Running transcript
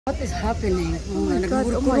What is happening? Oh my God,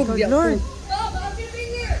 Lord.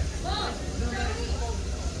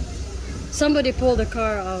 Somebody pulled the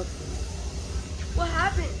car out. What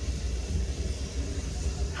happened?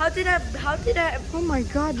 How did Oh my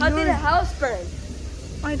God, how did Lord. a house burn?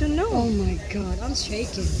 I don't know. Oh my God, I'm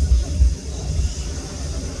shaking.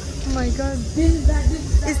 Oh my God.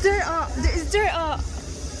 Is there a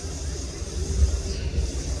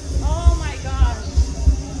Oh my gosh.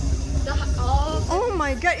 Oh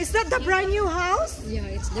my God, is that the brand new house? Yeah,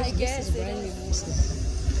 it's I guess this is it brand new is.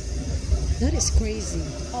 houses. That is crazy.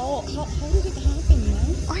 Oh, how did it happen, you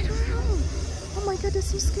know? I don't know. Oh my God,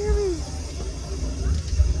 that's so scary.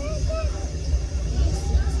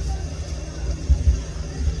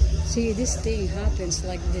 See, this thing happens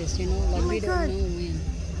like this, you know, like Oh my we God. don't know when.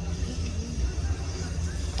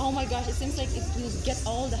 Oh my gosh, it seems like it will get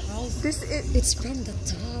all the house. It's from the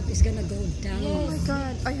top. It's gonna go down. Oh my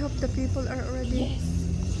God, I hope the people are already. Yes.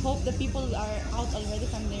 Hope the people are out already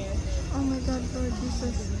from there. Oh my God, Lord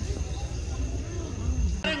Jesus.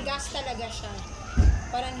 Parang gas talaga siya.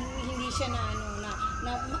 Parang hindi siya na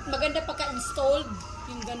maganda pagka-installed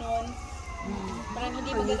yung ganon. Parang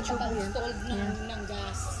hindi maganda pagka-installed ng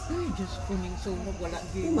gas. Ay, Diyos ko, ning sunog, wala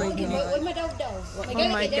din. Oh my Okay, God. may madaw-daw. Oh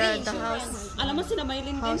my God, the house. Alam mo sila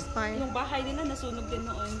Maylin din, House fire. yung bahay nila nasunog din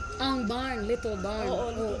noon. Ang barn, little barn,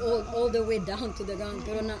 all the way down to the ground.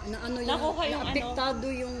 Pero na ano yung, Nakuha yung naapektado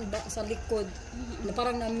yung sa likod. Na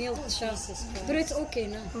parang na-melt siya. Pero it's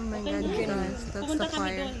okay na. Oh my God, guys, that's Pumunta the kami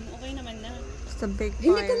fire. doon, okay naman na. It's a big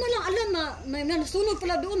Hindi ko fire. man lang alam na may nasunog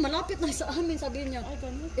pala doon. Malapit na sa amin, sabi niya. Ay,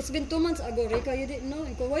 ganun. It's been 2 months ago, Rika. You didn't know.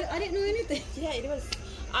 I didn't know anything. Yeah, it was,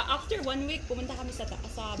 after 1 week, pumunta kami sa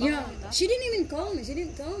bahay Yeah, nila. she didn't even call me. She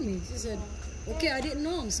didn't call me. She said, okay, I didn't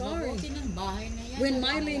know. I'm sorry. Mabuti ng bahay na yan. When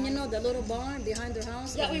Mylene, you know, the little barn behind her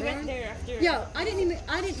house. Yeah, got we went burned. there after. Yeah,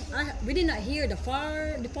 we did not hear the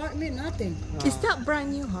fire department, nothing. Is that brand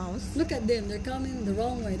new house? Look at them, they're coming the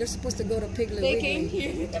wrong way. They're supposed to go to Piggly They Wiggly. came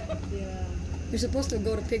here. Yeah. You're supposed to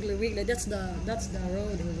go to Piggly Wiggly. That's the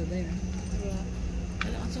road over there. Yeah.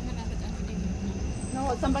 Alam, ang sumalapit ang hindi mo.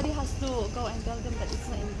 No, somebody has to go and tell them that it's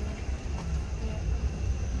not in here.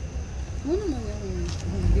 Ano naman yung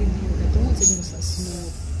video ka? Tungkol siguro sa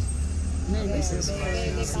smoke. Man, this is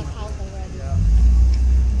They got out already.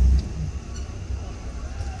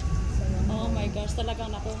 Oh my gosh, talagang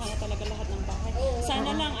nakuha na talaga lahat ng bahay. Sana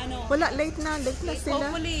lang ano. Wala, late na sila.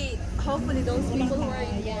 Hopefully those people who are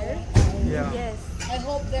in there. Yeah. Yes. I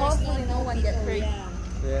hope there's Hopefully no one gets hurt.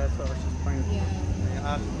 Yeah, that's what she's praying for.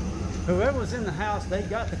 Yeah, whoever was in the house, they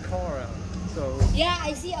got the car out. So, Yeah,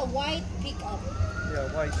 I see a white pickup. yeah,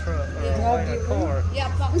 white truck or Yeah. a car.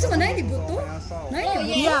 Yeah, Ano sa manay di buto? I saw it. Oh,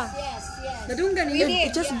 yes, Yeah. yes. Nadunggan We yun. did.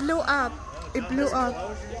 It just blew up. It blew up.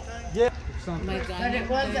 Yeah. Something. My God. But it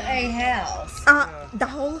was a house. The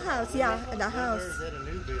whole house, yeah, the house.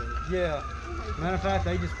 Yeah. Matter of fact,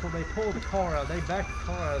 they pulled the car out. They backed the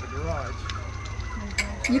car out of the garage.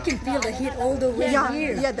 You can feel the heat all the way Yeah,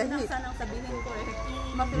 here. yeah, the heat. Sanang sabihin ko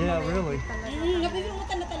eh. Yeah, really.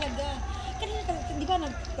 Napipilimutan na talaga. Kanina, di ba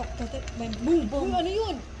boom, boom, ano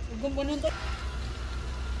yun? Gumbanon to.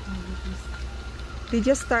 They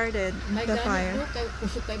just started My the God, fire. ako, kay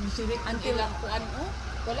kusog kay busirik. Until lang kuan, oh.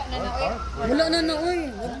 Wala na na eh. Wala na na, oy.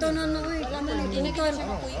 Wala na na, oy. Total.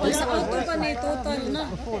 Wala sa auto pa ni total na.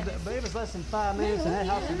 But it was less than 5 minutes, and that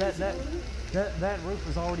house, that roof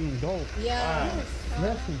was already engulfed. Yeah.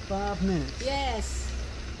 Less than 5 minutes. Yes.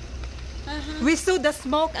 We saw the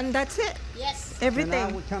smoke and that's it. Yes. And I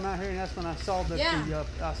Everything. would come out here, and that's when I saw Yeah.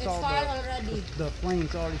 It's fire already. the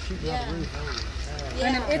flames already shooting out the roof.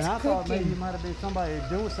 And it's And I thought maybe cooking. it might have been somebody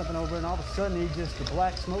doing something over it, and all of a sudden the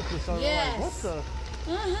black smoke just started Yes. like, what the?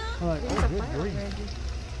 Uh-huh. Like, oh, good grief.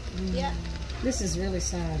 Yeah. This is really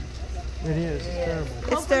sad. It is. It's terrible. It's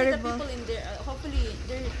Hopefully terrible. the people in there, hopefully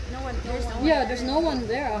there's no one. Yeah, there's no one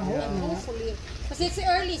there. I hope not. Hopefully. Because it's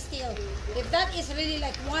early still. If that is really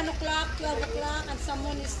like 1 o'clock, 12 o'clock, and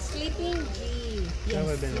someone is sleeping, gee. That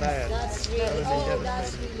would have been bad. That's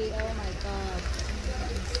really, oh my God.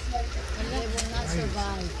 And they will not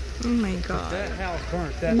survive. Oh my God. That house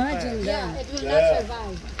burnt that Imagine fast. Yeah, that. it will not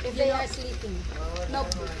survive if they are sleeping. No.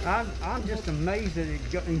 I'm just amazed that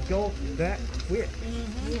it engulfed that quick.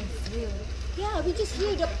 Yeah, we just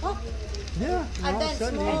hear the pop. Yeah. And all then of a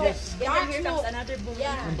sudden smoke. it just Dark Here smoke. comes another boom.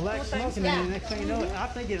 Yeah. and black smoke, and then the next thing you know, I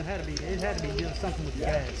think it had to be doing something with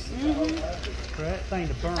gas for that thing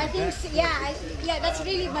to burn. I think, that yeah, that's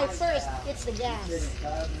really my first. It's the gas.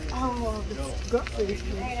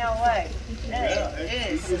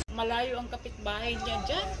 Malayo ang kapitbahay niya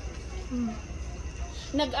dyan.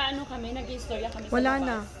 Nag-ano kami, nag-istorya kami sa Wala labas.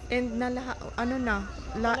 na. And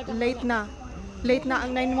late na. Late na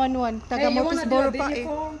ang 911. Taga Hey, you wanna do a Motusboro pa eh. video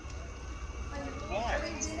call?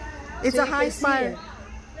 It's a high fire.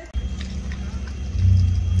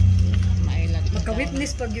 Mailat.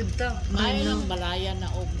 Maka-witness pag yun ta. May lang balaya na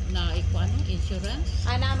na iko ano, insurance.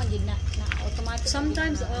 Ana magid na automatic.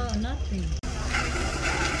 Sometimes, nothing.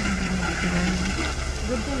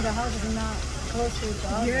 Good thing the house is not close to the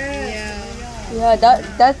other. Yeah,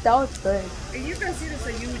 that was good. You can see there's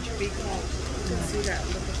a huge big house. You can see that.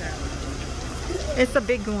 Look at that. It's a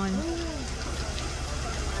big one.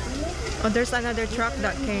 Oh, there's another truck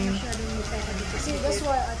that came. See, that's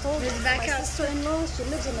why I told my sister-in-law, she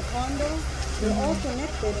lives in a condo. They're all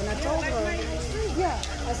connected, and I told her, yeah,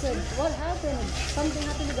 I said, what happened? Something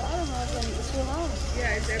happened to the other house, and it's your house.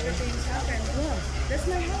 Yeah, it's everything's happened. Yeah, That's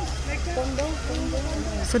my house. Like that. condo.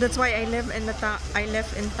 So that's why I live in I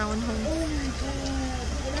left in townhome.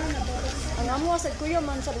 Ang amo sa kuya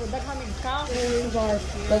man sa daghan mig kahoy.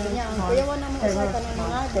 Kasi niya, ang kuya man naman usay ka ng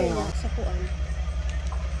mga niya sa kuan.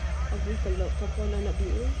 Agree ka lo. Kapwa na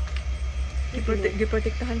nabiyo.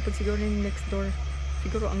 Giprotektahan po siguro yung next door.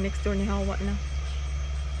 Siguro ang next door ni Hawa na.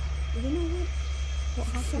 You know what? What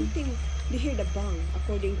happened? Something. They hear the bang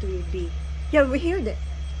according to B. Yeah, we heard it.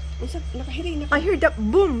 Unsa nakahiring na I heard that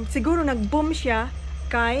boom. Siguro nag-boom siya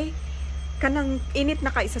kay kanang init na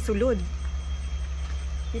kay sa sulod.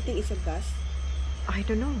 You think it's a gas? I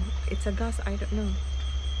don't know. It's a gas. I don't know.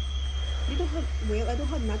 You don't have, well, I don't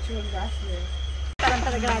have natural gas there. Parang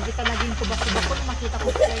talaga kita naging kubak-kubak ko makita ko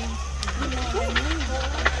flames.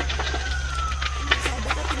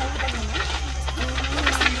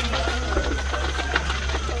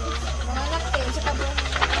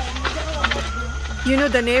 You know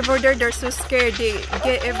the neighbor there, they're so scared. They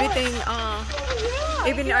get everything,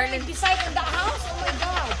 even Ireland. Beside in the house, oh my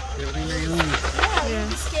god. Yeah.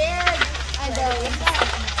 Scared. And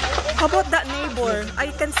How about that neighbor?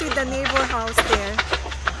 I can see the neighbor house there.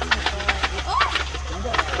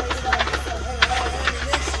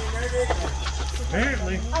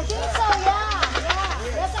 Apparently. I think so, yeah.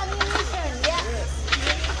 That's ammunition, yeah.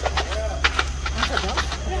 I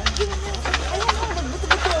don't know, the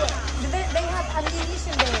buto-buto. They have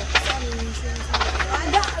ammunition there.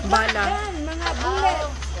 Bala. Yan, mga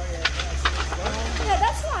bullet. Yeah,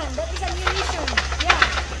 that's one. That is ammunition. Yeah.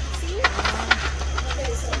 See?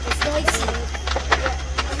 It's noisy.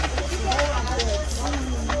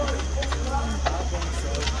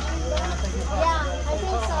 Yeah, I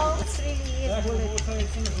think so. It's really is bullet.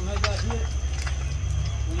 When I got hit,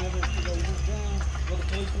 whenever it went down, go to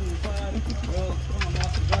place in the fire, well, coming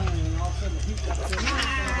off the gun, and all of a sudden the heat got so the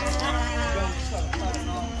gun started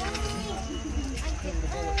fighting off. The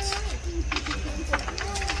bullets.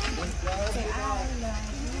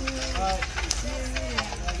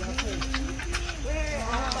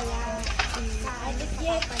 I did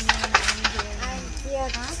yet. I'm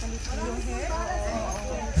here.